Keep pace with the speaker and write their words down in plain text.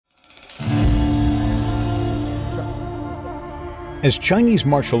As Chinese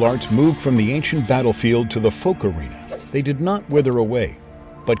martial arts moved from the ancient battlefield to the folk arena, they did not wither away,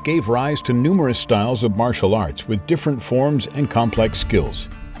 but gave rise to numerous styles of martial arts with different forms and complex skills.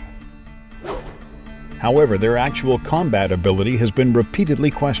 However, their actual combat ability has been repeatedly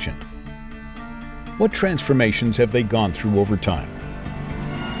questioned. What transformations have they gone through over time?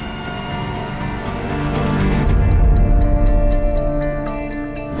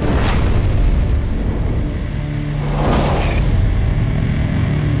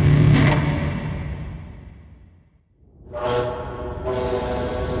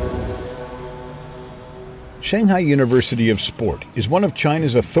 Shanghai University of Sport is one of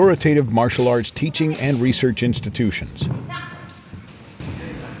China's authoritative martial arts teaching and research institutions.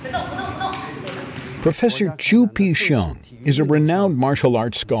 Professor Chu Pi-xiang is a renowned martial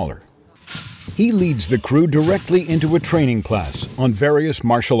arts scholar. He leads the crew directly into a training class on various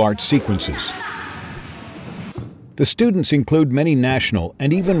martial arts sequences. The students include many national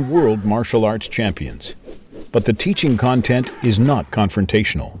and even world martial arts champions, but the teaching content is not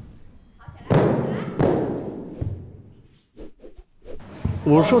confrontational.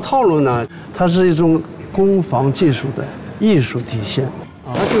 武术套路呢，它是一种攻防技术的艺术体现，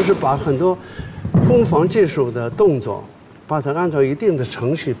它就是把很多攻防技术的动作，把它按照一定的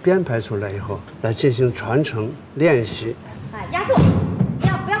程序编排出来以后，来进行传承练习。压住，不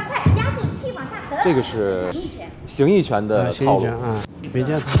要快，压住气往下沉。这个是形意拳的套路啊，民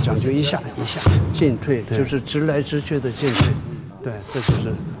间讲究一下一下进退，就是直来直去的进退。对，这就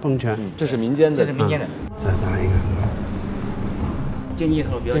是崩拳。这是民间的，这是民间的。再拿一个。 竞技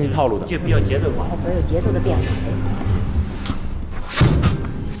套路的，就比较节奏化，它有节奏的变化。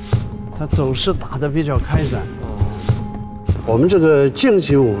它走势打得比较开展。我们这个竞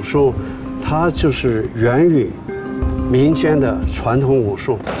技武术，它就是源于民间的传统武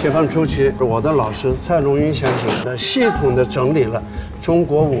术。解放初期，我的老师蔡龙云先生的系统的整理了中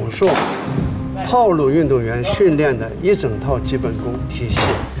国武术套路运动员训练的一整套基本功体系。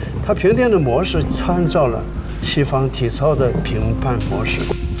它评定的模式参照了 西方体操的评判模式，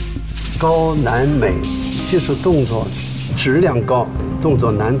高难美，技术动作质量高，动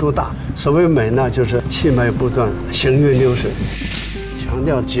作难度大。所谓美呢，就是气脉不断，行云流水，强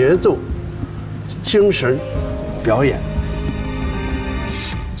调节奏、精神、表演。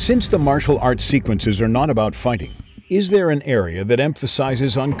 Since the martial arts sequences are not about fighting, is there an area that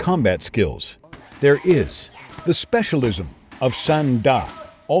emphasizes on combat skills? There is. The specialism of Sanda,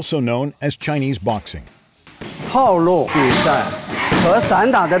 also known as Chinese boxing. 套路比赛和散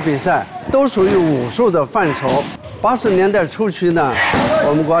打的比赛都属于武术的范畴。80年代初期呢，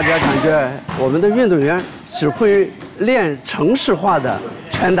我们国家感觉我们的运动员只会练程式化的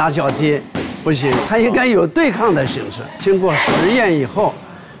拳打脚踢，不行，他应该有对抗的形式。经过实验以后，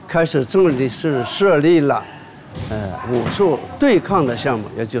开始正式设立了武术对抗的项目，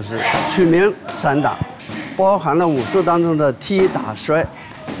也就是取名散打，包含了武术当中的踢打摔、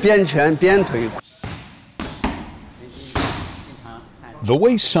鞭拳、鞭腿。 The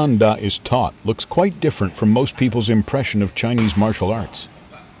way Sanda is taught looks quite different from most people's impression of Chinese martial arts.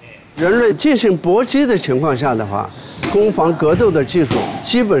 人类进行搏击的情况下的话，攻防格斗的技术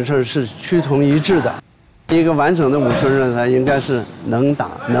基本上是趋同一致的。一个完整的武术人才应该是能打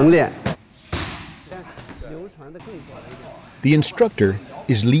能练。 The instructor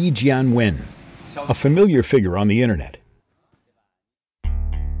is Li Jianwen, a familiar figure on the internet.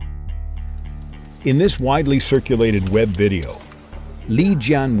 In this widely circulated web video, Li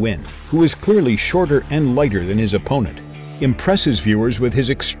Jianwen, who is clearly shorter and lighter than his opponent, impresses viewers with his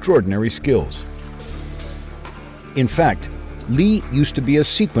extraordinary skills. In fact, Li used to be a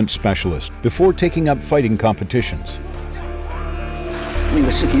sequence specialist before taking up fighting competitions. 那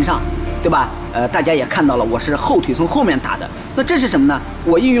个视频上，对吧？大家也看到了，我是后腿从后面打的。那这是什么呢？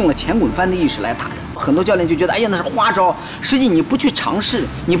我运用了前滚翻的意识来打的。很多教练就觉得，哎呀，那是花招。实际你不去尝试，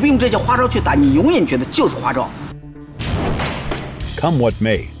你不用这些花招去打，你永远觉得就是花招。 Come what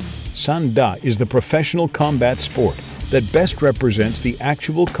may, Sanda is the professional combat sport that best represents the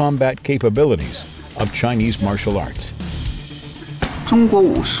actual combat capabilities of Chinese martial arts. 中国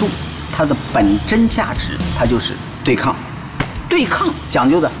武术它的本真价值，它就是对抗。对抗讲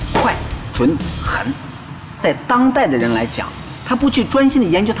究的快、准、狠。在当代的人来讲，他不去专心的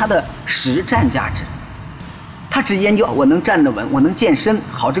研究它的实战价值，他只研究我能站得稳，我能健身，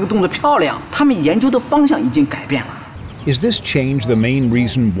好这个动作漂亮。他们研究的方向已经改变了。 Is this change the main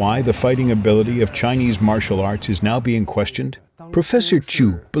reason why the fighting ability of Chinese martial arts is now being questioned? Professor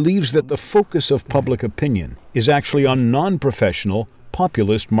Chu believes that the focus of public opinion is actually on non-professional,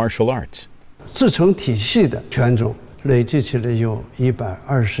 populist martial arts. 自成体系的拳种累计起来有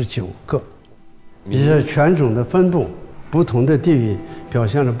129个，也就是拳种的分布不同的地域表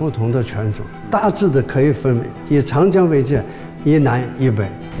现了不同的拳种，大致的可以分为以长江为界，一南一北，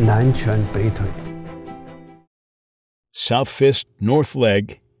南拳北腿。South fist, north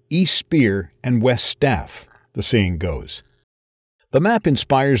leg, east spear, and west staff, the saying goes. The map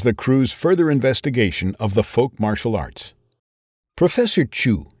inspires the crew's further investigation of the folk martial arts. Professor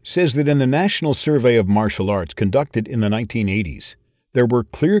Chu says that in the National Survey of Martial Arts conducted in the 1980s, there were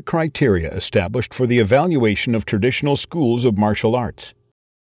clear criteria established for the evaluation of traditional schools of martial arts.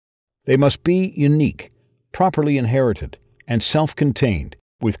 They must be unique, properly inherited, and self-contained,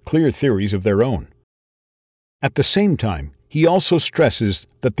 with clear theories of their own. At the same time, he also stresses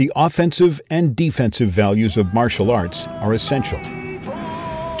that the offensive and defensive values of martial arts are essential.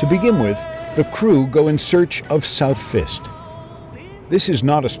 To begin with, the crew go in search of South Fist. This is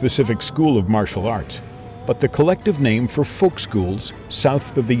not a specific school of martial arts, but the collective name for folk schools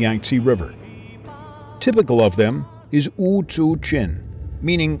south of the Yangtze River. Typical of them is Wu Zhu Chen,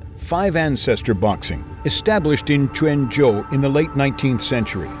 meaning five ancestor boxing, established in Quanzhou in the late 19th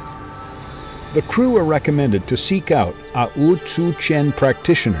century. The crew are recommended to seek out a Wu Zhu Chen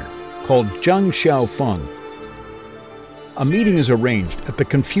practitioner called Zhang Xiaofeng. A meeting is arranged at the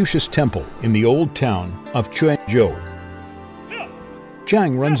Confucius Temple in the old town of Quanzhou.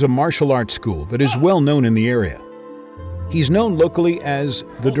 Zhang runs a martial arts school that is well known in the area. He's known locally as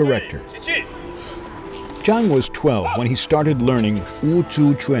the director. Zhang was 12 when he started learning Wu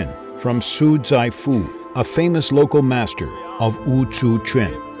Zhu Chen from Su Zaifu, a famous local master of Wu Zhu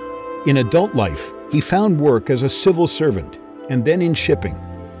Chen. In adult life, he found work as a civil servant and then in shipping,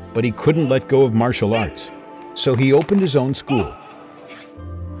 but he couldn't let go of martial arts, so he opened his own school.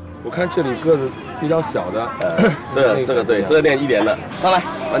 我看这里个子比较小的，这个对，这个练1年了，上来，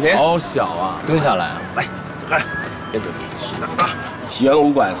往前。好小啊，蹲下来，来，这个练就起的啊。喜欢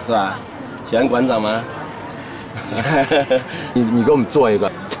武馆是吧？喜欢馆长吗？你给我们做一个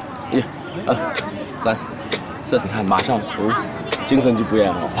，1、2、3、4，你看马上5，精神就不一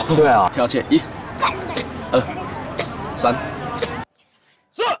样了。对啊，跳起1、2、3。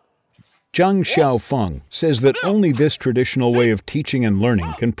Zhang Xiaofeng says that only this traditional way of teaching and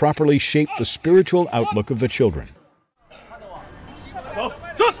learning can properly shape the spiritual outlook of the children.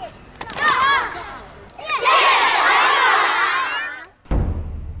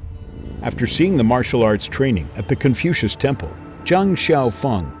 After seeing the martial arts training at the Confucius Temple, Zhang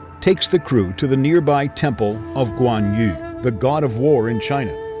Xiaofeng takes the crew to the nearby temple of Guan Yu, the god of war in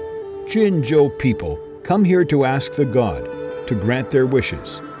China. Quanzhou people come here to ask the god to grant their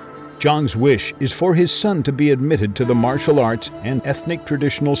wishes. Zhang's wish is for his son to be admitted to the martial arts and ethnic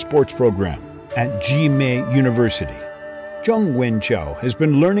traditional sports program at Jimei University. Zhang Wenqiao has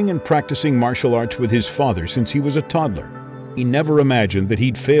been learning and practicing martial arts with his father since he was a toddler. He never imagined that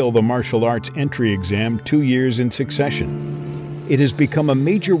he'd fail the martial arts entry exam 2 years in succession. It has become a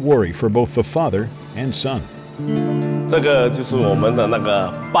major worry for both the father and son. 这个就是我们的那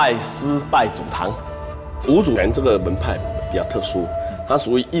个拜师拜祖堂，五祖拳这个门派比较特殊。 它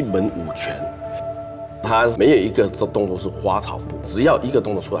属于一门武拳，它没有一个动作是花草步，只要一个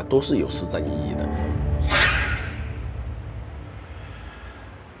动作出来，都是有实战意义的。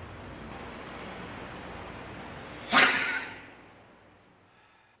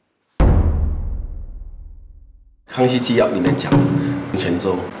康熙纪要里面讲，泉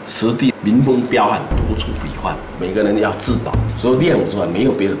州此地民风彪悍，独处匪患，每个人要自保，除了练武之外，没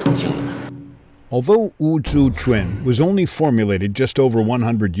有别的途径了。 Although Wu Zhu Chen was only formulated just over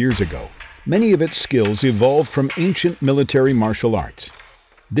 100 years ago, many of its skills evolved from ancient military martial arts.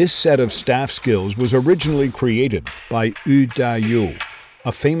 This set of staff skills was originally created by Yu Dayu,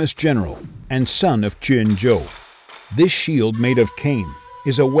 a famous general and son of Quanzhou. This shield made of cane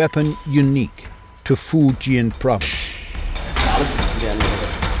is a weapon unique to Fujian province. 打了几十年了，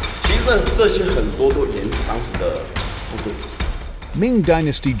其实这些很多都源自当时的部队。 Ming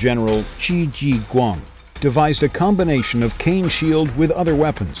Dynasty General Qi Jiguang devised a combination of cane shield with other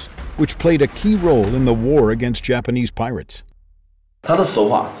weapons, which played a key role in the war against Japanese pirates. 他的手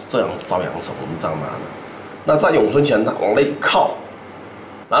法是这样照阳手，我们这样拿的。那在咏春拳，他往那一靠，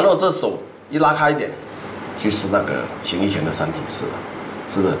然后这手一拉开一点，就是那个形意拳的三体式了，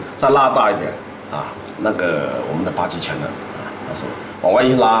是不是？再拉大一点啊，那个我们的八极拳的啊，那手往外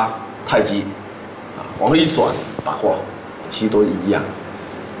一拉，太极啊，往回一转，打挂。 其实都一样，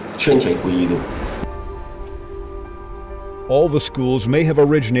圈钱归一路。 All the schools may have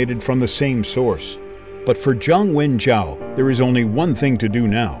originated from the same source, but for Zhang Wenqiao, there is only one thing to do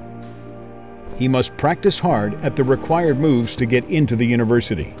now. He must practice hard at the required moves to get into the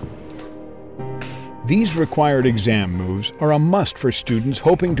university. These required exam moves are a must for students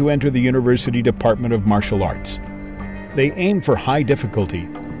hoping to enter the University Department of Martial Arts. They aim for high difficulty,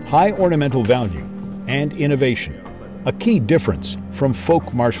 high ornamental value, and innovation, a key difference from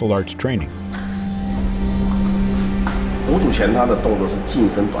folk martial arts training. 五组拳它的动作是近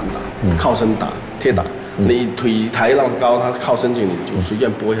身短打，靠身打、贴打。你腿抬那么高，它靠身进，你就随便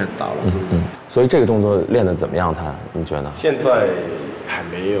拨一下打了。所以这个动作练得怎么样？你觉得？现在还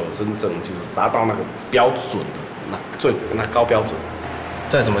没有真正就是达到那个标准的那高标准。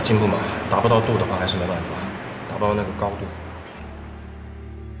再怎么进步嘛，达不到度的话还是没办法，达不到那个高度。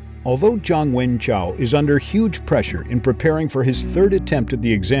 Although Zhang Wenchao is under huge pressure in preparing for his third attempt at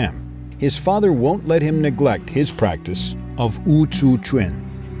the exam, his father won't let him neglect his practice of Wu Tzu Chuan.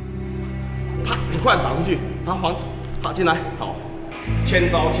 啪，你快打出去，打进来，好，千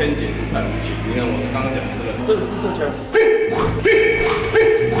招千解，独派武技。你看我刚刚讲的这个射拳，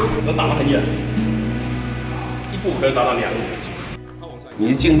我打得很远，一步可以达到2米。你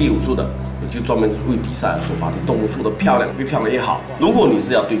是竞技武术的，你就专门为比赛而做，把你动作做得漂亮，越漂亮越好。如果你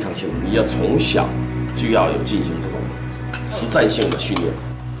是要对抗性，你要从小就要有进行这种实战性的训练。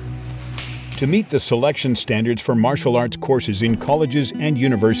 To meet the selection standards for martial arts courses in colleges and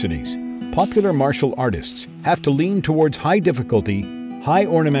universities, popular martial artists have to lean towards high difficulty, high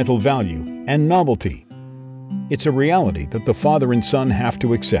ornamental value, and novelty. It's a reality that the father and son have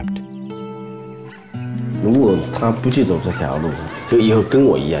to accept. 如果他不去走这条路，就以后跟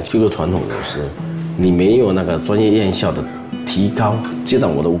我一样，去个传统武师，你没有那个专业院校的提高，接掌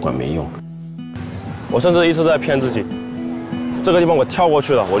我的武馆没用。我甚至一直在骗自己，这个地方我跳过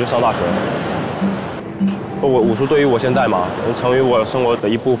去了，我就上大学了。我武术对于我现在嘛，能成为我生活的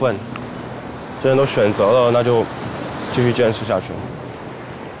一部分。既然都选择了，那就继续坚持下去。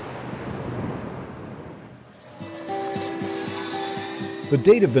 The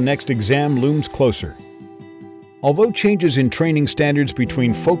date of the next exam looms closer. Although changes in training standards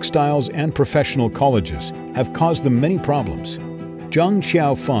between folk styles and professional colleges have caused them many problems, Zhang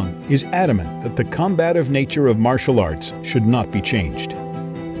Xiaofeng is adamant that the combative nature of martial arts should not be changed.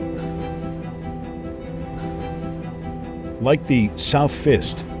 Like the South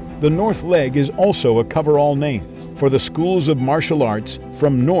Fist, the North Leg is also a cover-all name for the schools of martial arts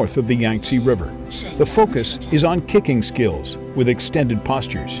from north of the Yangtze River. The focus is on kicking skills with extended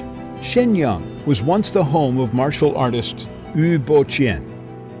postures. Shenyang was once the home of martial artist Yu Boqian.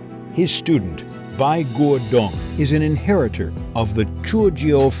 His student, Bai Guodong, is an inheritor of the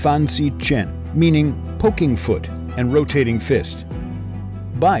Chujiao Fansi Chen, meaning poking foot and rotating fist.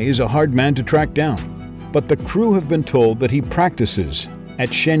 Bai is a hard man to track down, but the crew have been told that he practices at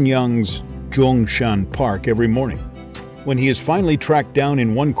Shenyang's Zhongshan Park every morning. When he is finally tracked down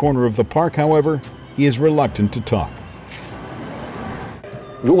in one corner of the park, however, he is reluctant to talk.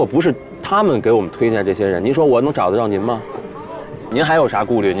 如果不是他们给我们推荐这些人，您说我能找得着您吗？您还有啥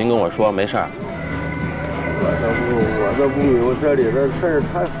顾虑？您跟我说，没事儿。我这不明，这里的事儿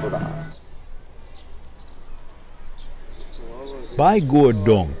太复杂。 Bai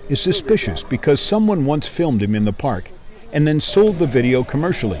Guodong is suspicious because someone once filmed him in the park and then sold the video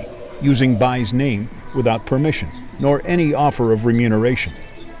commercially, using Bai's name without permission, nor any offer of remuneration.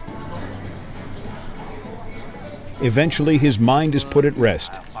 Eventually, his mind is put at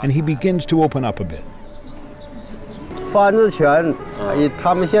rest, and he begins to open up a bit. 翻字拳，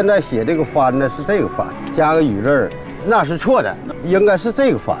他们现在写这个翻呢是这个翻，加个雨字儿，那是错的，应该是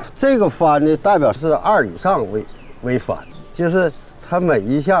这个翻。这个翻呢代表是2以上为翻，就是他每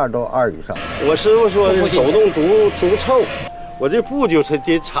一下都2以上。我师傅说手动足凑，我这步就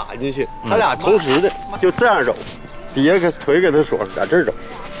得插进去，他俩同时的就这样走，底下个腿给他锁上，在这儿走。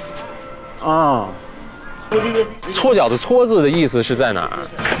啊。 搓脚的搓字的意思是在哪儿？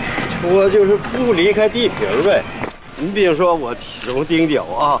搓就是不离开地皮呗。你比如说我手顶脚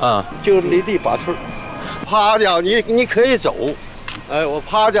啊，就离地8寸，趴脚你可以走，哎，我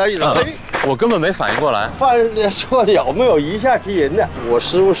趴脚一走，哎，我根本没反应过来。犯错脚没有一下踢人的。我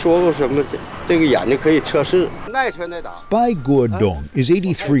师傅说过什么？这个眼睛可以测试，耐拳耐打。Bai Guodong is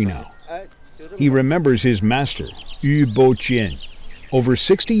 83 now. He remembers his master, Yu Boqian. Over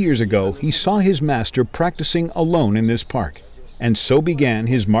 60 years ago, he saw his master practicing alone in this park, and so began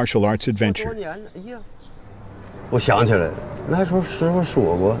his martial arts adventure. 我想起来了，那时候师傅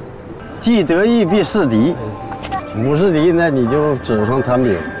说过，既得意必是敌，不是敌那你就纸上谈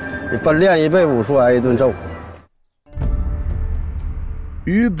兵，你不练一辈武术挨一顿揍。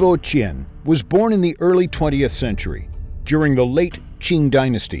Yu Boqian was born in the early 20th century, during the late Qing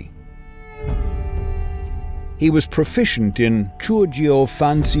dynasty. He was proficient in Chujiao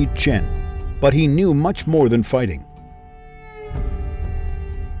Fansi Chen, but he knew much more than fighting.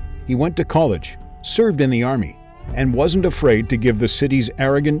 He went to college, served in the army, and wasn't afraid to give the city's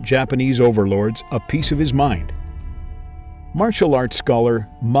arrogant Japanese overlords a piece of his mind. Martial arts scholar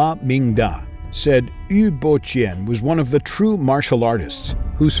Ma Mingda said Yu Bo-chien was one of the true martial artists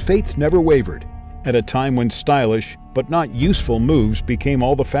whose faith never wavered at a time when stylish but not useful moves became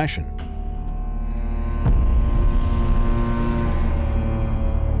all the fashion.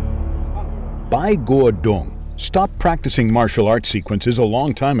 Bai Guodong stopped practicing martial arts sequences a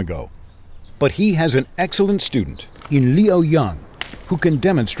long time ago, but he has an excellent student in Liao Yang who can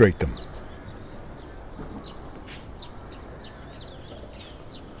demonstrate them.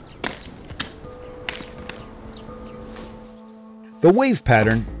 The wave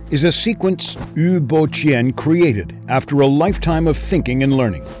pattern is a sequence Yu Bo-chien created after a lifetime of thinking and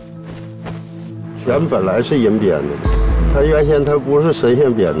learning. 弦本来是人编的，它原先它不是神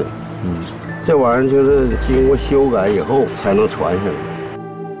仙编的，这玩意儿就是经过修改以后才能传下来。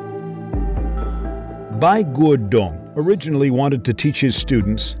Bai Guodong originally wanted to teach his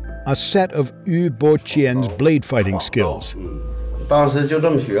students a set of Yu Bo-chien's blade fighting skills. 当时就这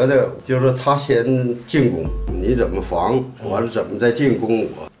么学的，就是他先进攻，你怎么防，完了怎么再进攻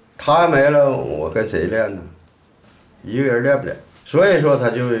我。他没了，我跟谁练呢？一个人练不了，所以说他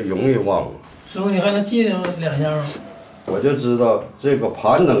就容易忘了。师傅，你还能记两样吗？我就知道这个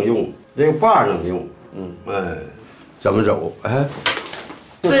盘能用，这个把能用，怎么走？哎，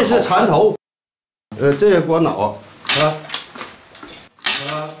这是缠头，这是过脑，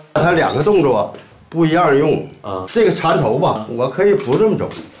他两个动作。 不一样用啊，这个缠头吧，我可以不这么走，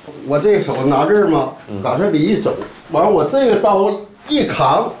我这手拿这儿嘛，搁这里一走，完我这个刀一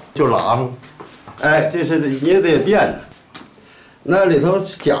扛就拉上，哎，这是你也得变，那里头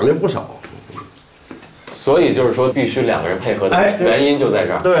讲究不少。所以就是说，必须两个人配合的原因就在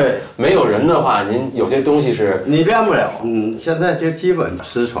这儿。对，没有人的话，您有些东西是你练不了。现在就基本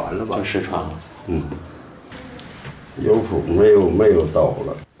失传了吧？就失传了。有谱没有刀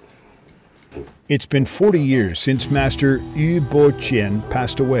了。 It's been 40 years since Master Yu Bo-chien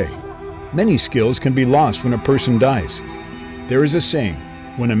passed away. Many skills can be lost when a person dies. There is a saying,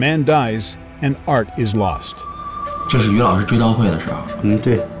 when a man dies, an art is lost. 这是于老师追悼会的时候。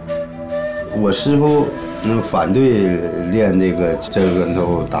对。我师傅反对练这个跟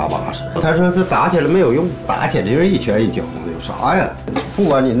头打把式，他说他打起来没有用，打起来就是一拳一脚的，有啥呀？不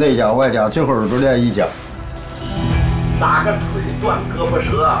管你内家外家，这会儿都练一家。打个腿断胳膊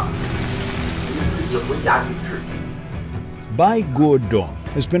折。 Bai Guodong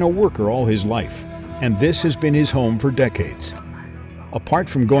has been a worker all his life, and this has been his home for decades. Apart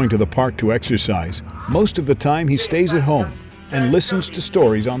from going to the park to exercise, most of the time he stays at home and listens to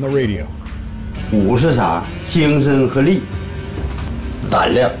stories on the radio. 武是啥？精神和力、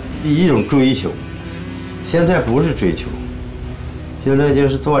胆量，一种追求。现在不是追求，现在就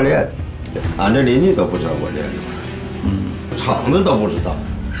是锻炼。俺这邻居都不知道我练这玩意儿，厂子都不知道。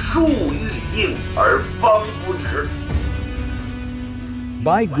 树欲静而风不止。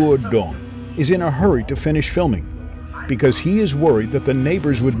 Bai Guodong is in a hurry to finish filming because he is worried that the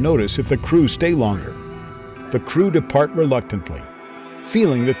neighbors would notice if the crew stay longer. The crew depart reluctantly,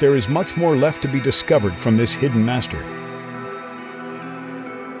 feeling that there is much more left to be discovered from this hidden master.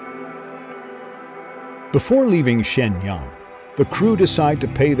 Before leaving Shenyang, the crew decide to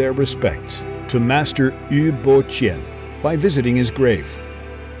pay their respects to Master Yu Bo-chien by visiting his grave.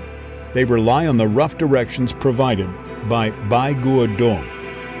 They rely on the rough directions provided by Bai Guodong.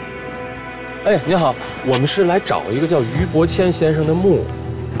 哎，您好，我们是来找一个叫于伯谦先生的墓。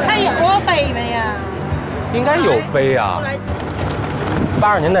他有碑没呀？应该有碑啊。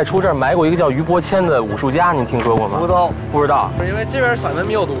80年代初这儿埋过一个叫于伯谦的武术家，您听说过吗？不知道，不知道。因为这边散文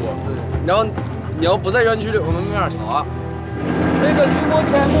比较多，然后你要不在园区里，我们没法查。那个于伯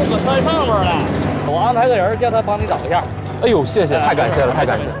谦墓搁山上边了，我安排个人叫他帮你找一下。哎呦，谢谢，太感谢了，太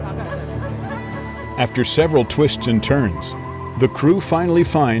感谢了。 After several twists and turns, the crew finally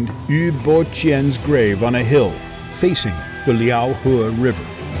find Yu Bo-chien's grave on a hill facing the Liaohe River.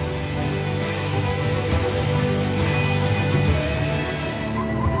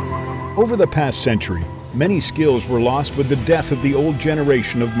 Over the past century, many skills were lost with the death of the old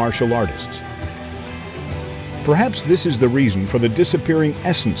generation of martial artists. Perhaps this is the reason for the disappearing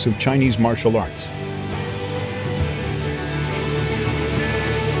essence of Chinese martial arts.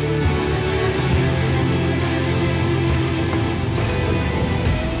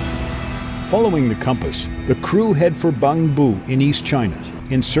 Following the compass, the crew head for Bangbu in East China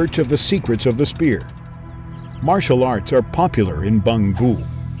in search of the secrets of the spear. Martial arts are popular in Bangbu.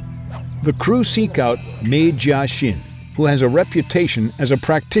 The crew seek out Mei Jiaxin, who has a reputation as a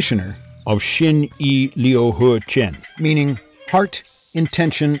practitioner of Xin Yi Liu He Chen, meaning heart,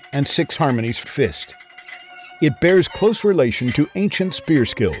 intention, and 6 harmonies fist. It bears close relation to ancient spear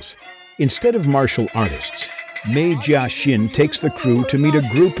skills. Instead of martial artists, Mei Jiaxin takes the crew to meet a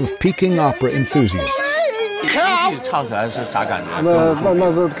group of Peking opera enthusiasts. 唱起来是啥感觉？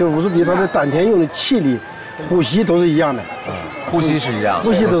那是跟武术比，他的丹田用的气力、呼吸都是一样的。呼吸是一样，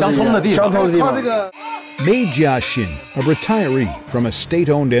呼吸都是相通的地方。相通的地方。Mei Jiaxin, a retiree from a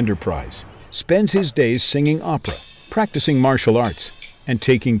state-owned enterprise, spends his days singing opera, practicing martial arts, and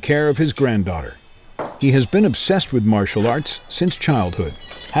taking care of his granddaughter. He has been obsessed with martial arts since childhood,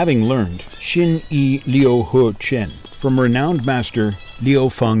 having learned Xin Yi Liu He Chen from renowned master Liu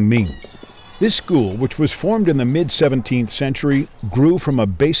Fengming. This school, which was formed in the mid-17th century, grew from a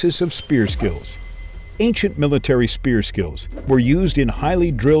basis of spear skills. Ancient military spear skills were used in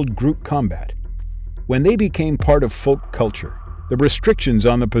highly drilled group combat. When they became part of folk culture, the restrictions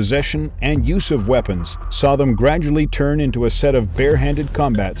on the possession and use of weapons saw them gradually turn into a set of bare-handed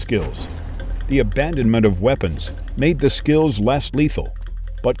combat skills. The abandonment of weapons made the skills less lethal,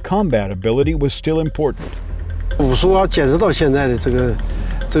 but combat ability was still important. 武术要坚持到现在的这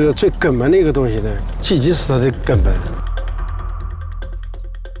个最根本的一个东西呢，积极是它的根本。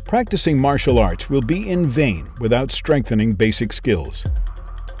 Practicing martial arts will be in vain without strengthening basic skills.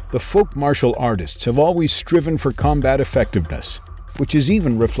 The folk martial artists have always striven for combat effectiveness, which is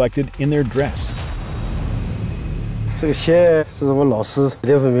even reflected in their dress. 这个鞋是我老师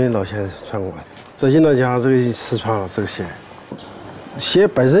刘文明老先生穿过的，这些呢讲这个失传了。这个鞋，鞋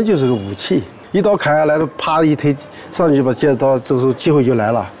本身就是个武器，一刀砍下来，啪一推上去把接刀，这时候机会就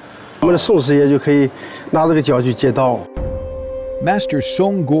来了。我们的宋师爷就可以拿这个脚去接刀。 Master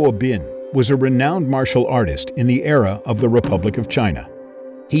Song Guobin was a renowned martial artist in the era of the Republic of China.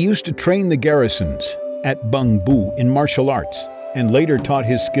 He used to train the garrisons at Bengbu in martial arts and later taught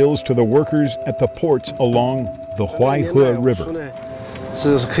his skills to the workers at the ports along the Huaihe River.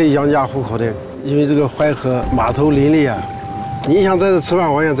 是可以养家糊口的，因为这个淮河码头林立啊，你想在这吃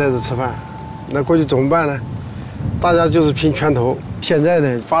饭，我想在这吃饭，那过去怎么办呢？大家就是拼拳头。现在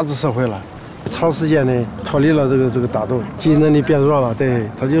呢，法治社会了。 长时间呢脱离了这个打斗，经济能力变弱了，对，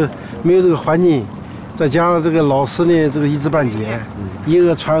他就没有这个环境，再加上这个老师呢这个一知半解，以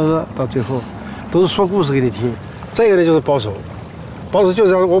讹传讹，到最后都是说故事给你听。再一个呢就是保守，保守就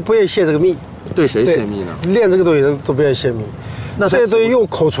是我不愿意泄这个密。对谁泄密呢？练这个东西人都不愿意泄密，那这些东西用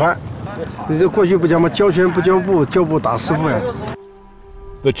口传。你这过去不讲吗？教拳不教步，教步打师傅呀。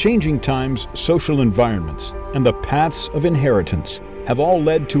 The changing times, social environments, and the paths of inheritance have all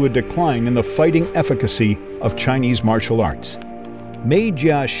led to a decline in the fighting efficacy of Chinese martial arts. Mei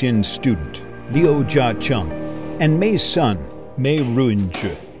Jiaxin's student, Liu Jiacheng, and Mei's son, Mei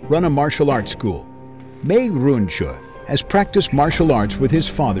Ruinzhe, run a martial arts school. Mei Ruinzhe has practiced martial arts with his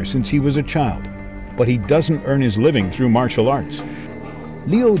father since he was a child, but he doesn't earn his living through martial arts.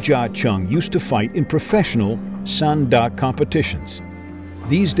 Liu Jiacheng used to fight in professional Sanda competitions.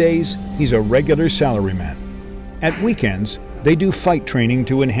 These days, he's a regular salaryman. At weekends, they do fight training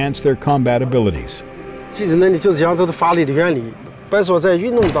to enhance their combat abilities. 技术能力就是讲它的发力的原理，别说在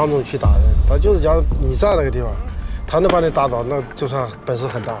运动当中去打人，他就是讲你站那个地方，他能把你打倒，那就算本事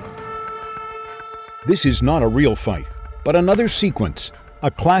很大了。 This is not a real fight, but another sequence,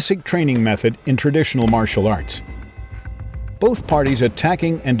 a classic training method in traditional martial arts. Both parties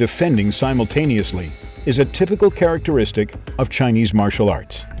attacking and defending simultaneously is a typical characteristic of Chinese martial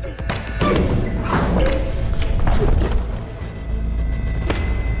arts.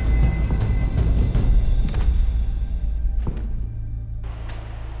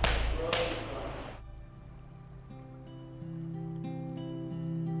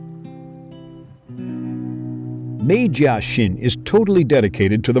 Mei Jiaxin is totally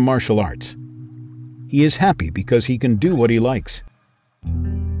dedicated to the martial arts. He is happy because he can do what he likes.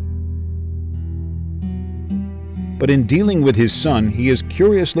 But in dealing with his son, he is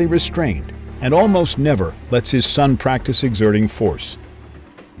curiously restrained and almost never lets his son practice exerting force.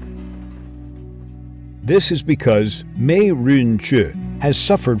 This is because Mei Ruinzhe has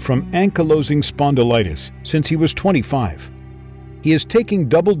suffered from ankylosing spondylitis since he was 25. He is taking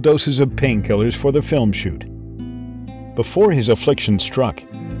double doses of painkillers for the film shoot. Before his affliction struck,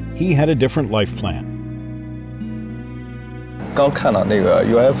 he had a different life plan. 刚看到那个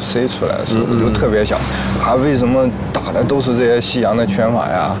UFC 出来的时候，我就特别想，他为什么打的都是这些西洋的拳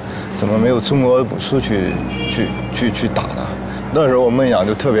法呀？怎么没有中国武术去打呢？那时候我梦想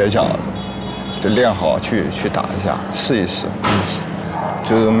就特别想，就练好去打一下，试一试。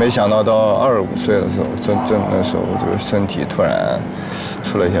就是没想到到25岁的时候，那时候这个身体突然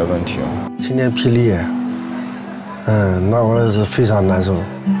出了一些问题了。晴天霹雳，那我是非常难受，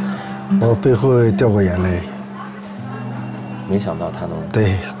我背后掉过眼泪。没想到他能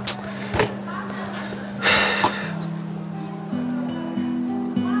对。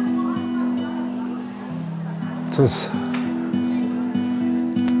真是。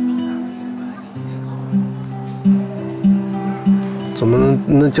怎么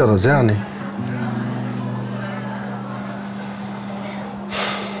能教到这样呢？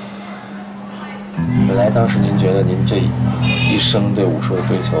本来当时您觉得您这一生对武术的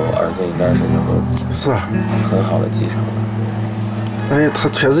追求，儿子应该是能够是啊，很好的继承的。哎，他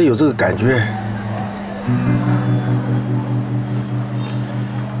确实有这个感觉。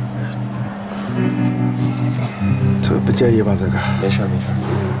这个不介意吧？这个没事没事。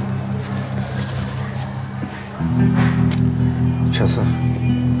确实，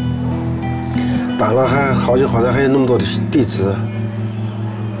打了还好久，好像还有那么多的弟子。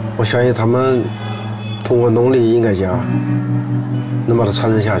我相信他们通过努力，应该讲能把它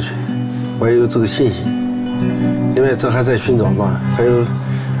传承下去，我也有这个信心。因为这还在寻找嘛，还有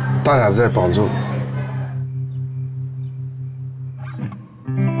大家在帮助。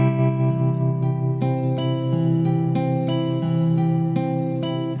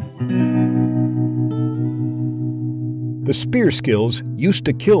The spear skills used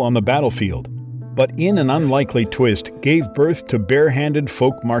to kill on the battlefield, but in an unlikely twist gave birth to bare-handed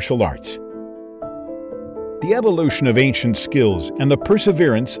folk martial arts. The evolution of ancient skills and the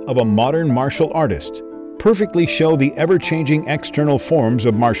perseverance of a modern martial artist perfectly show the ever-changing external forms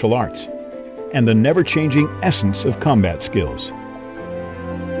of martial arts and the never-changing essence of combat skills.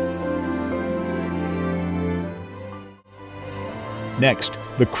 Next,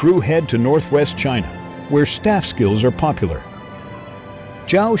 the crew head to northwest China, where staff skills are popular.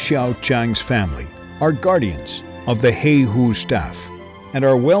 Zhao Xiaochang's family are guardians of the Heihu staff and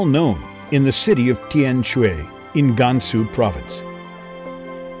are well known in the city of Tianshui in Gansu province.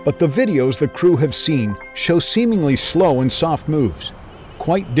 But the videos the crew have seen show seemingly slow and soft moves,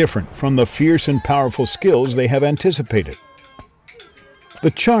 quite different from the fierce and powerful skills they have anticipated.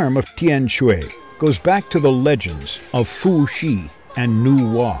 The charm of Tianshui goes back to the legends of Fu Xi and Nu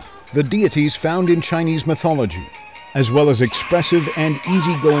Hua, the deities found in Chinese mythology, as well as expressive and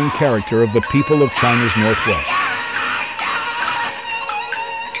easygoing character of the people of China's northwest.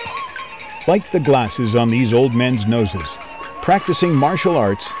 Like the glasses on these old men's noses, practicing martial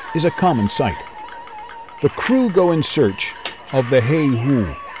arts is a common sight. The crew go in search of the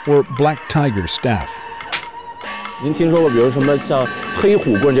Heihu, or black tiger staff. 您听说过，比如什么像黑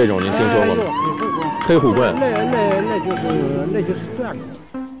虎棍这种，您听说过吗？黑虎棍。那就是断口。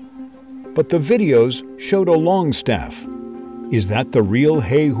 But the videos showed a long staff. Is that the real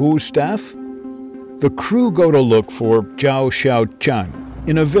Heihu staff? The crew go to look for Zhao Xiaochang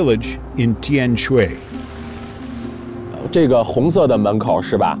in a village in Tianshui. 这个红色的门口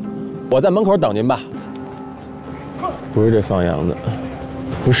是吧？我在门口等您吧。不是这放羊的，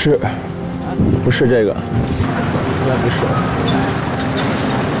不是这个，应该不是。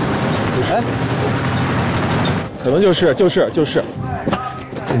哎，可能就是。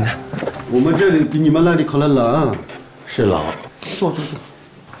进去。我们这里比你们那里可能冷。是冷。坐。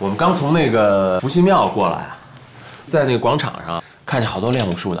我们刚从那个伏羲庙过来，在那个广场上看见好多练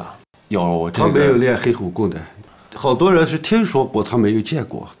武术的，有这个。他没有练黑虎棍的，好多人是听说过，他没有见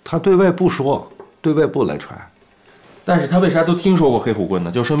过。他对外不说，对外不来传。但是他为啥都听说过黑虎棍呢？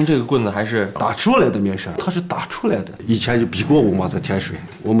就说明这个棍子还是打出来的面上，他是打出来的。以前就比过武嘛，在天水，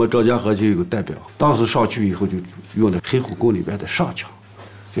我们赵家河就有个代表，当时上去以后就用的黑虎棍里边的上枪，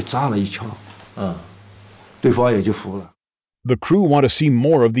就扎了一枪，对方也就服了。The crew want to see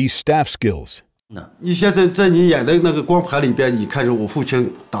more of these staff skills. 你现在在你演的那个光盘里边，你看着我父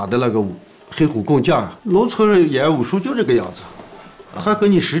亲打的那个黑虎棍架，农村人演武术就这个样子，他跟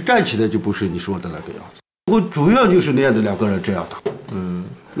你实战起来就不是你说的那个样子。我主要就是练的两个人这样打。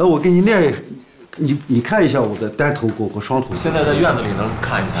那我给你练，你看一下我的单头功和双头功。现在在院子里能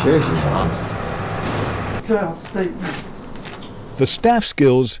看一下。行啊。这样对。 The staff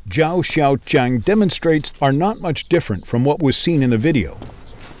skills Zhao Xiaochang demonstrates are not much different from what was seen in the video.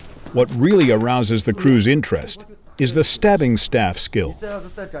 What really arouses the crew's interest is the stabbing staff skill. 这样子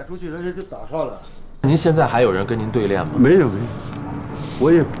再赶出去，人家就打上了。您现在还有人跟您对练吗？没有，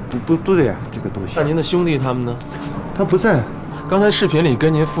我也不练这个东西。那您的兄弟他们呢？他不在。刚才视频里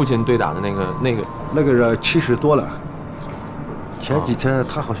跟您父亲对打的那个人70多了，前几天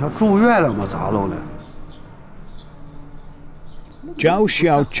他好像住院了嘛，咋弄的？ Zhao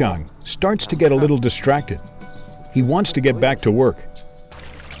Xiaochang starts to get a little distracted. He wants to get back to work.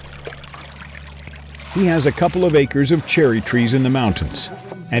 He has a couple of acres of cherry trees in the mountains,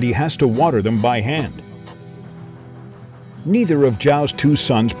 and he has to water them by hand. Neither of Zhao's two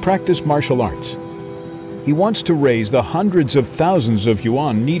sons practice martial arts. He wants to raise the hundreds of thousands of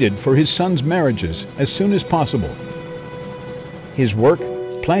yuan needed for his sons' marriages as soon as possible. His work,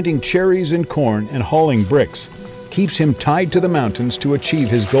 planting cherries and corn and hauling bricks, keeps him tied to the mountains to achieve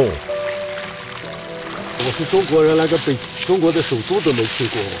his goal. 我是中国人，来个中国的首都都没去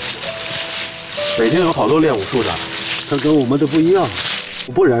过。北京有好多练武术的，他跟我们的不一样，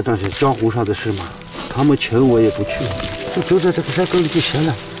不然这些江湖上的事嘛，他们请我也不去，就在这个山沟里就闲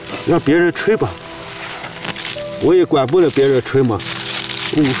了，让别人吹吧，我也管不了别人吹嘛。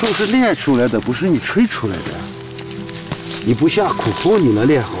武术是练出来的，不是你吹出来的。你不下苦功，你能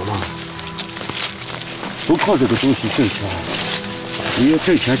练好吗？不靠这个东西挣钱，你要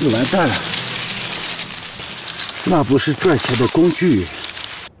挣钱就完蛋了。那不是赚钱的工具。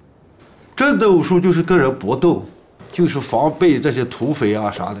真的武术就是跟人搏斗，就是防备这些土匪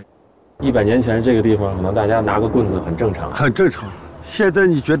啊啥的。100年前这个地方，可能大家拿个棍子很正常。很正常。现在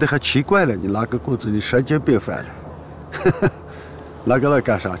你觉得还奇怪了，你拿个棍子，你神经病犯了。拿个来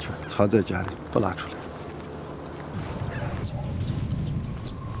干啥去？藏在家里，不拿出来。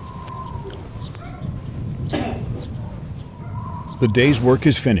The day's work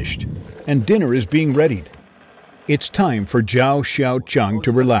is finished, and dinner is being readied. It's time for Zhao Xiaocheng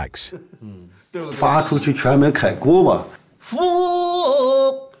to relax. 发出去全民开锅吧！父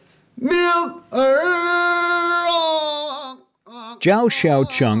命儿啊！ Zhao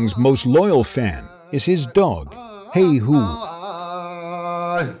Xiaocheng's most loyal fan is his dog, Hey Hu.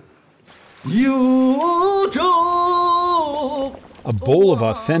 A bowl of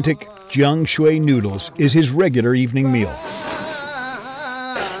authentic Jiangshui noodles is his regular evening meal.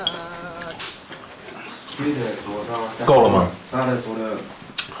 够了吗？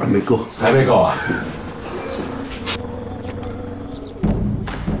还没够，还没够啊！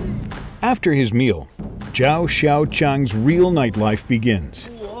 After his meal, Zhao Xiaocheng's real nightlife begins.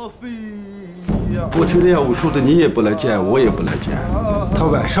 过去练武术的你也不来见，我也不来见，他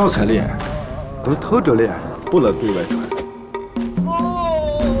晚上才练，都偷着练，不能对外传。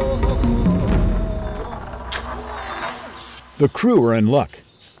 The crew are in luck.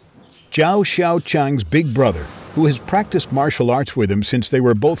 Zhao Xiaocheng's big brother, who has practiced martial arts with him since they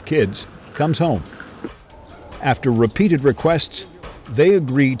were both kids, comes home. After repeated requests, they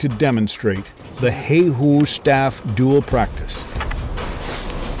agree to demonstrate the Hey Hu staff dual practice.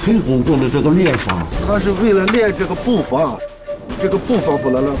 黑虎棍的这个练法，它是为了练这个步伐，这个步伐不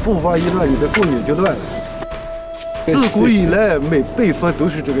能乱，步伐一乱，你的棍也就乱了。自古以来，每辈分都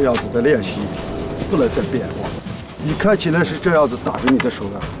是这个样子的练习，不能再变化。你看起来是这样子打着你的手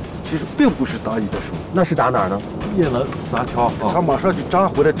啊，其实并不是打你的手，那是打哪儿呢？也能撒敲。他马上就扎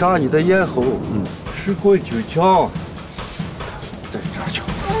回来，扎你的咽喉。是棍就敲，再扎敲，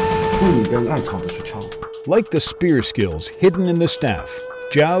棍里边暗藏的是敲。 Like the spear skills hidden in the staff,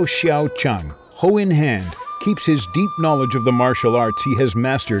 Zhao Xiaocheng, hoe in hand, keeps his deep knowledge of the martial arts he has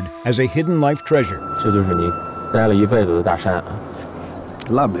mastered as a hidden life treasure. 这就是你待了一辈子的大山。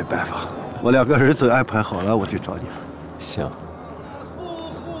那没办法，我两个儿子安排好了，我去找你。行。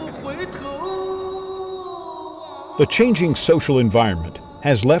 The changing social environment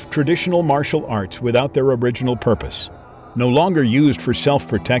has left traditional martial arts without their original purpose, no longer used for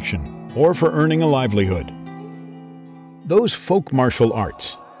self-protection or for earning a livelihood. Those folk martial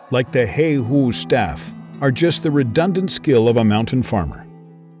arts, like the Hey Hu staff, are just the redundant skill of a mountain farmer.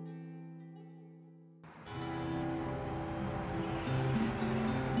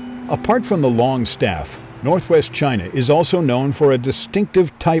 Apart from the long staff, Northwest China is also known for a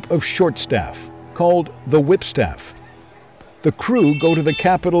distinctive type of short staff, called the whip staff. The crew go to the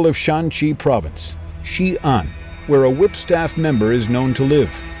capital of Shanxi province, Xi'an, where a whip staff member is known to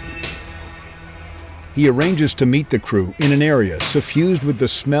live. He arranges to meet the crew in an area suffused with the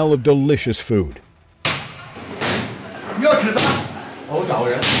smell of delicious food. 你要吃啥？我找个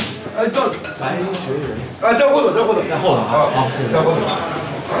人。哎，这咱学人。哎，在后头，在后头，在后头。好，好，谢谢。在后头。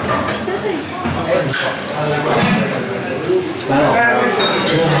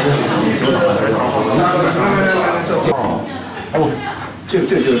哦，这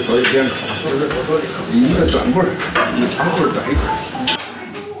就是所谓边口，我说一个短棍儿，一个长棍儿短一棍儿。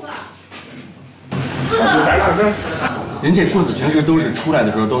就咱俩这。您这棍子平时都是出来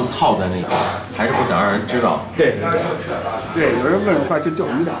的时候都套在那个，还是不想让人知道？对，有人问的话就钓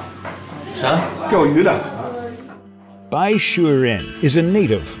鱼的。啥？钓鱼的。Bai Shuren is a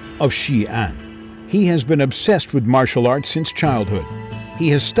native of Xi'an. He has been obsessed with martial arts since childhood. He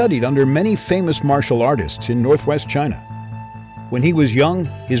has studied under many famous martial artists in northwest China. When he was young,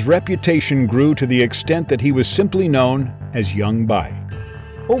 his reputation grew to the extent that he was simply known as Young Bai.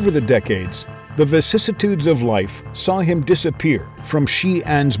 Over the decades, the vicissitudes of life saw him disappear from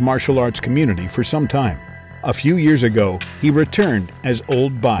Xi'an's martial arts community for some time. A few years ago, he returned as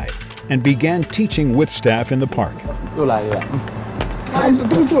Old Bai and began teaching whip staff in the park. 哎，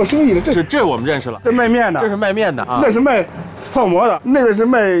都做生意的，这我们认识了，这卖面的，这是卖面的啊，那是卖泡馍的，那个是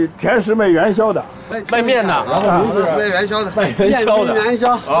卖甜食、卖元宵的，卖面的，然后您是卖元宵的，卖元宵的，元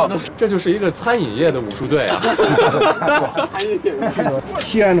宵啊，这就是一个餐饮业的武术队啊。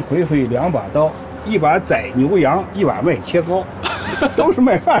天回回2把刀，一把宰牛羊，一把卖切糕，都是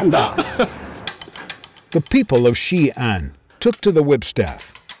卖饭的。The people of Xi'an took to the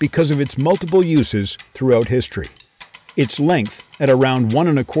whipstaff because of its multiple uses throughout history. Its length, at around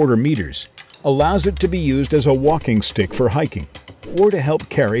 1¼ meters, allows it to be used as a walking stick for hiking or to help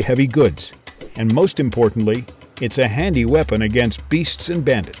carry heavy goods. And most importantly, it's a handy weapon against beasts and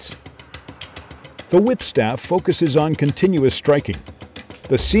bandits. The whipstaff focuses on continuous striking.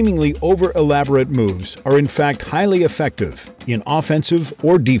 The seemingly over-elaborate moves are in fact highly effective in offensive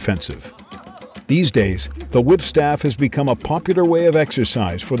or defensive. These days, the whipstaff has become a popular way of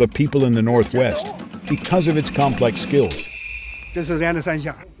exercise for the people in the Northwest because of its complex skills. 这是连着3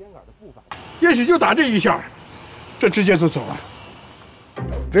下，也许就打这1下，这直接就走了。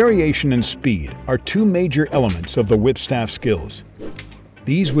 Variation and speed are two major elements of the whipstaff skills.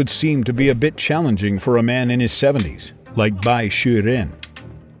 These would seem to be a bit challenging for a man in his 70s, like Bai Shuren.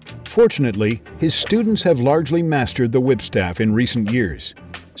 Fortunately, his students have largely mastered the whipstaff in recent years,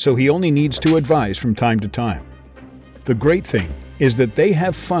 so he only needs to advise from time to time. The great thing is that they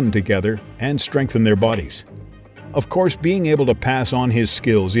have fun together and strengthen their bodies. Of course, being able to pass on his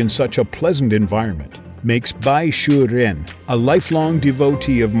skills in such a pleasant environment makes Bai Shuren a lifelong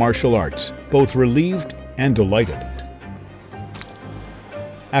devotee of martial arts, both relieved and delighted.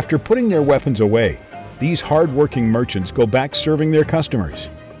 After putting their weapons away, these hard-working merchants go back serving their customers.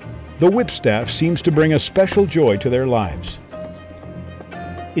 The whipstaff seems to bring a special joy to their lives.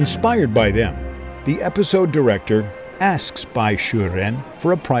 Inspired by them, the episode director asks Bai Shuren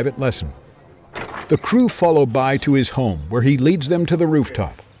for a private lesson. The crew follow Bai to his home, where he leads them to the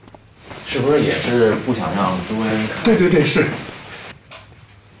rooftop. 是不是也是不想让周围人看？对，是。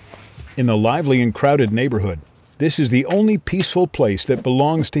 In the lively and crowded neighborhood, this is the only peaceful place that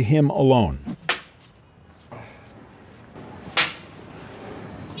belongs to him alone.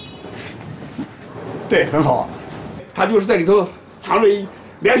 对，很好。他就是在里头藏着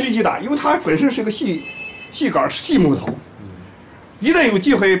连续击打，因为他本身是个细杆细木头，一旦有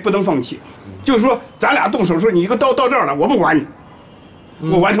机会不能放弃。就是说，咱俩动手的时候，你一个刀到这儿了，我不管你，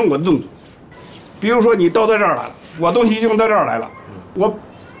我完成我的动作。比如说你刀在这儿来了，我东西已经到这儿来了，我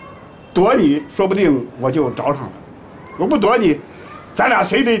躲你，说不定我就找上了。我不躲你，咱俩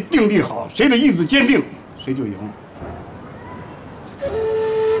谁的定力好，谁的意志坚定，谁就赢了。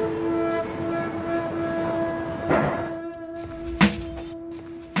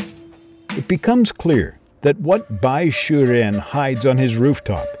 It becomes clear that what Bai Shuren hides on his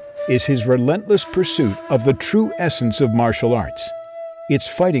rooftop is his relentless pursuit of the true essence of martial arts, its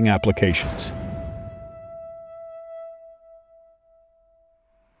fighting applications. "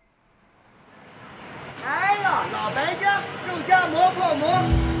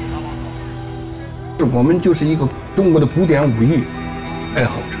我们就是一个中国的古典武艺爱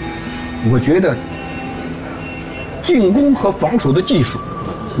好者，我觉得进攻和防守的技术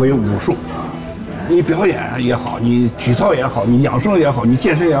为武术。你表演也好，你体操也好，你养生也好，你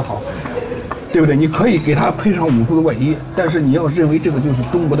健身也好，对不对？你可以给它配上武术的外衣，但是你要认为这个就是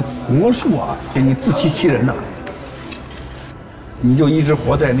中国的国术啊，你自欺欺人呐、你就一直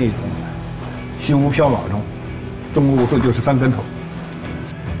活在那种虚无缥缈中。中国武术就是翻跟头。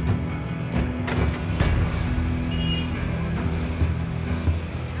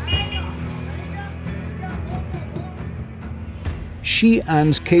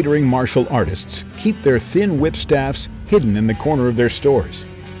 Xi'an's catering martial artists keep their thin whipstaffs hidden in the corner of their stores.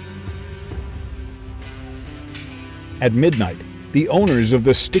 At midnight, the owners of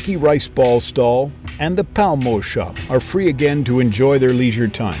the Sticky Rice Ball stall and the Palmo shop are free again to enjoy their leisure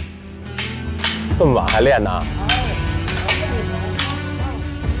time. 这么晚还练呢？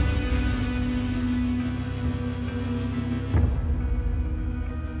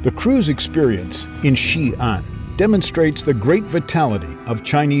 The crew's experience in Xi'an demonstrates the great vitality of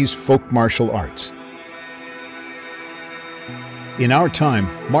Chinese folk martial arts. In our time,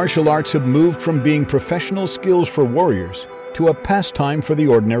 martial arts have moved from being professional skills for warriors to a pastime for the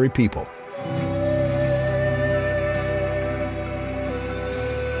ordinary people.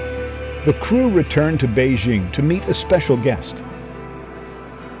 The crew returned to Beijing to meet a special guest.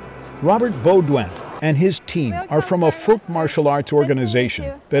 Robert Baudouin and his team are from a folk martial arts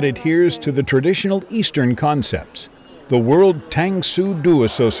organization that adheres to the traditional Eastern concepts, the World Tang Soo Do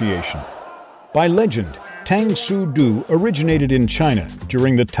Association. By legend, Tang Soo Do originated in China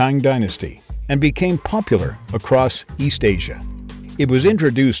during the Tang Dynasty and became popular across East Asia. It was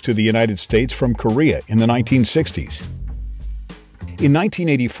introduced to the United States from Korea in the 1960s. In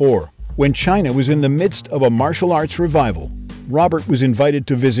 1984, when China was in the midst of a martial arts revival, Robert was invited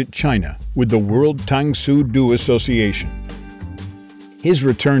to visit China with the World Tang Soo Do Association. His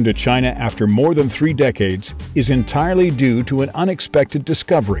return to China after more than 3 decades is entirely due to an unexpected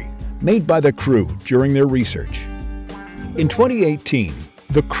discovery made by the crew during their research. In 2018,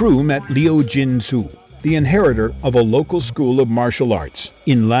 the crew met Liu Jinzu, the inheritor of a local school of martial arts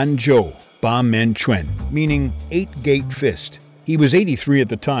in Lanzhou, Ba Men Chuan, meaning 8-gate fist. He was 83 at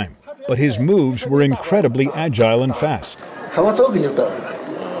the time, but his moves were incredibly agile and fast.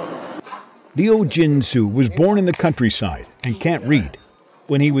 Liu Jinzu was born in the countryside and can't read.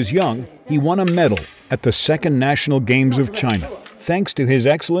 When he was young, he won a medal at the Second National Games of China, thanks to his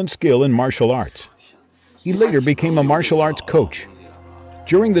excellent skill in martial arts. He later became a martial arts coach.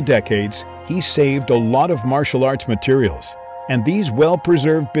 During the decades, he saved a lot of martial arts materials, and these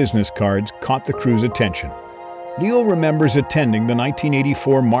well-preserved business cards caught the crew's attention. Liu remembers attending the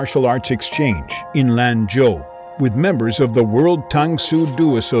 1984 Martial Arts Exchange in Lanzhou with members of the World Tang Soo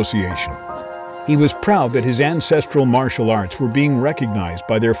Do Association. He was proud that his ancestral martial arts were being recognized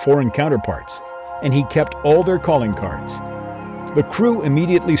by their foreign counterparts, and he kept all their calling cards. The crew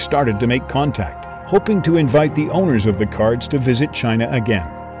immediately started to make contact, hoping to invite the owners of the cards to visit China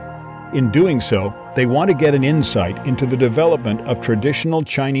again. In doing so, they want to get an insight into the development of traditional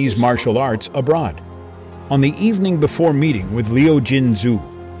Chinese martial arts abroad. On the evening before meeting with Liu Jinzu,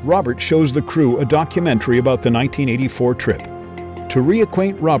 Robert shows the crew a documentary about the 1984 trip. To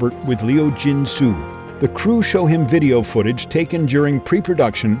reacquaint Robert with Liu Jinzu, the crew show him video footage taken during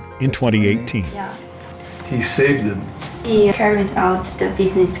pre-production in 2018. He saved them. He carried out the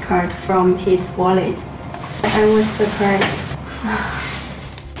business card from his wallet. I was surprised.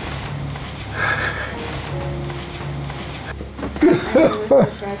 I was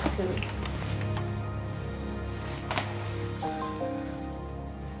surprised too.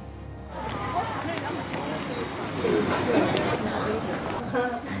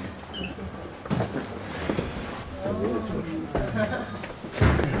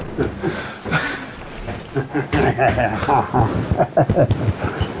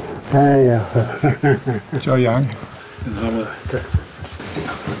哎呀，叫杨。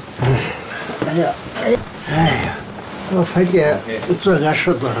哎呀，我发现做个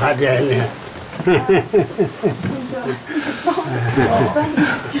事多少点呢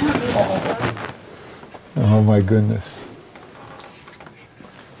？Oh my goodness.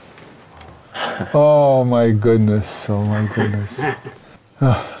 Oh my goodness. Oh my goodness.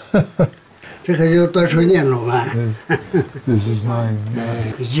 这个就多少年了嘛？This is mine.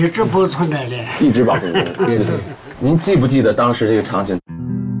 一直保存着的。一直保存着。对对。您记不记得当时这个场景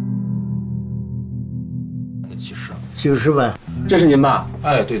？90吧。这是您吧？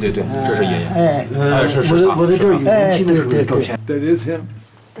哎，对对对，这是爷爷。哎，是他。我在这儿有年轻的时候的照片。That is him.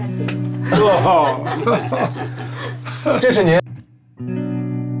 这是您。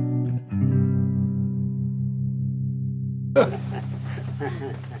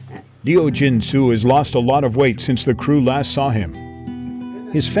Liu Jinzu has lost a lot of weight since the crew last saw him.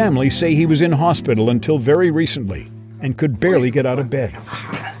 His family say he was in hospital until very recently and could barely get out of bed.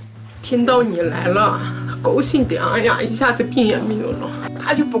 听到你来了，高兴的哎呀，一下子病也没有了。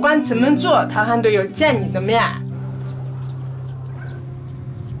他就不管怎么做，他还得要见你的面。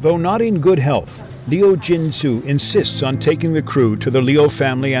Though not in good health, Liu Jinzu insists on taking the crew to the Liu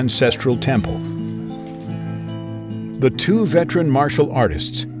family ancestral temple. The two veteran martial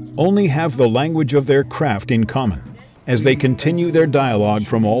artists only have the language of their craft in common as they continue their dialogue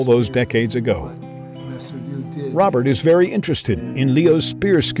from all those decades ago. Robert is very interested in Liu's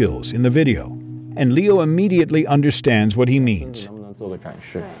spear skills in the video, and Liu immediately understands what he means.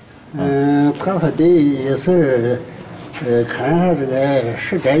 他说的也是，看下这个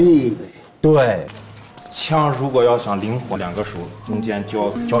实战意义。对，枪如果要想灵活，两个手中间交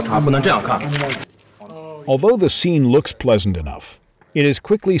叉，不能这样看。Although the scene looks pleasant enough, it is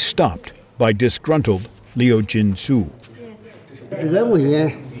quickly stopped by disgruntled Liu Jinzu. 这个没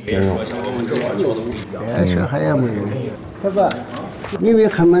人，小孩也没人，是吧？因为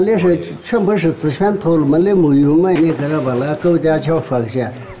他们那是全部是自选投入嘛，那没有嘛，你给他把那高架桥放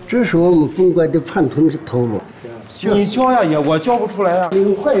下，这是我们中国的传统的投入。你教呀，也我教不出来呀。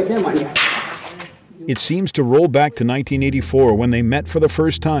灵活一点嘛你。It seems to roll back to 1984 when they met for the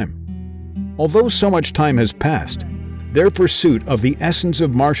first time. Although so much time has passed, their pursuit of the essence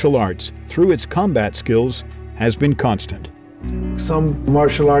of martial arts through its combat skills has been constant. Some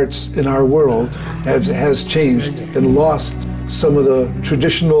martial arts in our world has changed and lost some of the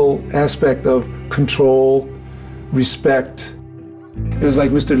traditional aspect of control, respect, It was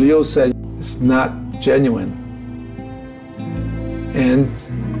like Mr. Liu said, it's not genuine. And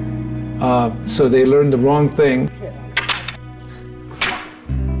so they learned the wrong thing.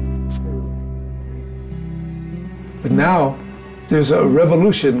 But now there's a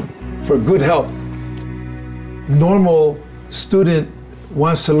revolution for good health. Normal student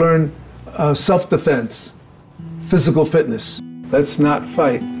wants to learn self-defense, physical fitness. Let's not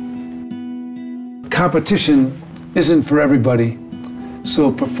fight. Competition isn't for everybody.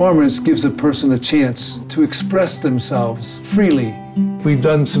 So performance gives a person a chance to express themselves freely. We've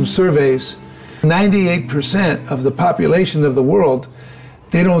done some surveys. 98% of the population of the world,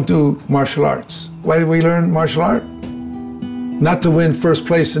 they don't do martial arts. Why do we learn martial art? Not to win first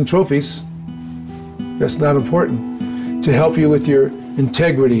place in trophies. That's not important. To help you with your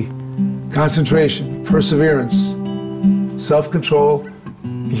integrity, concentration, perseverance, self-control,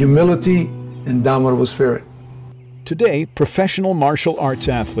 humility, and indomitable spirit. Today, professional martial arts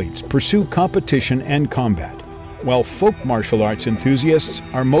athletes pursue competition and combat, while folk martial arts enthusiasts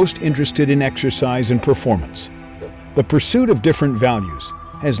are most interested in exercise and performance. The pursuit of different values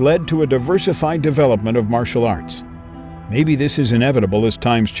has led to a diversified development of martial arts. Maybe this is inevitable as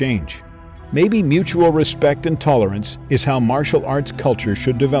times change. Maybe mutual respect and tolerance is how martial arts culture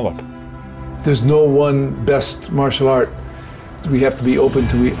should develop. There's no one best martial art. We have to be open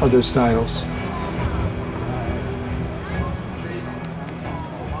to other styles.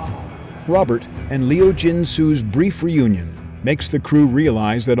 Robert and Liu Jinsu's brief reunion makes the crew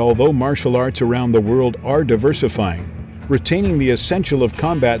realize that although martial arts around the world are diversifying, retaining the essential of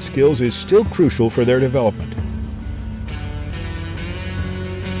combat skills is still crucial for their development.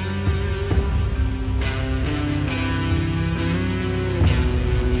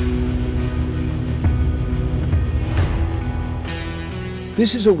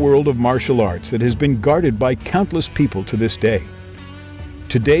 This is a world of martial arts that has been guarded by countless people to this day.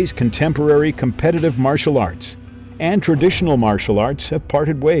 Today's contemporary competitive martial arts and traditional martial arts have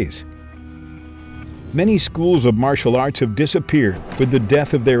parted ways. Many schools of martial arts have disappeared with the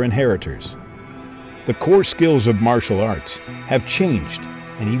death of their inheritors. The core skills of martial arts have changed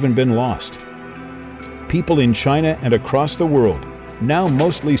and even been lost. People in China and across the world now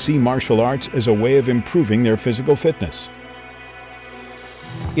mostly see martial arts as a way of improving their physical fitness.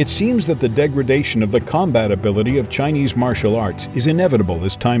 It seems that the degradation of the combat ability of Chinese martial arts is inevitable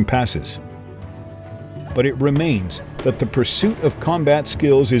as time passes. But it remains that the pursuit of combat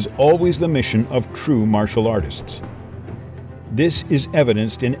skills is always the mission of true martial artists. This is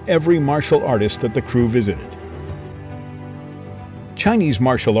evidenced in every martial artist that the crew visited. Chinese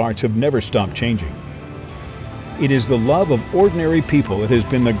martial arts have never stopped changing. It is the love of ordinary people that has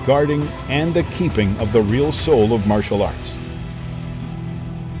been the guarding and the keeping of the real soul of martial arts.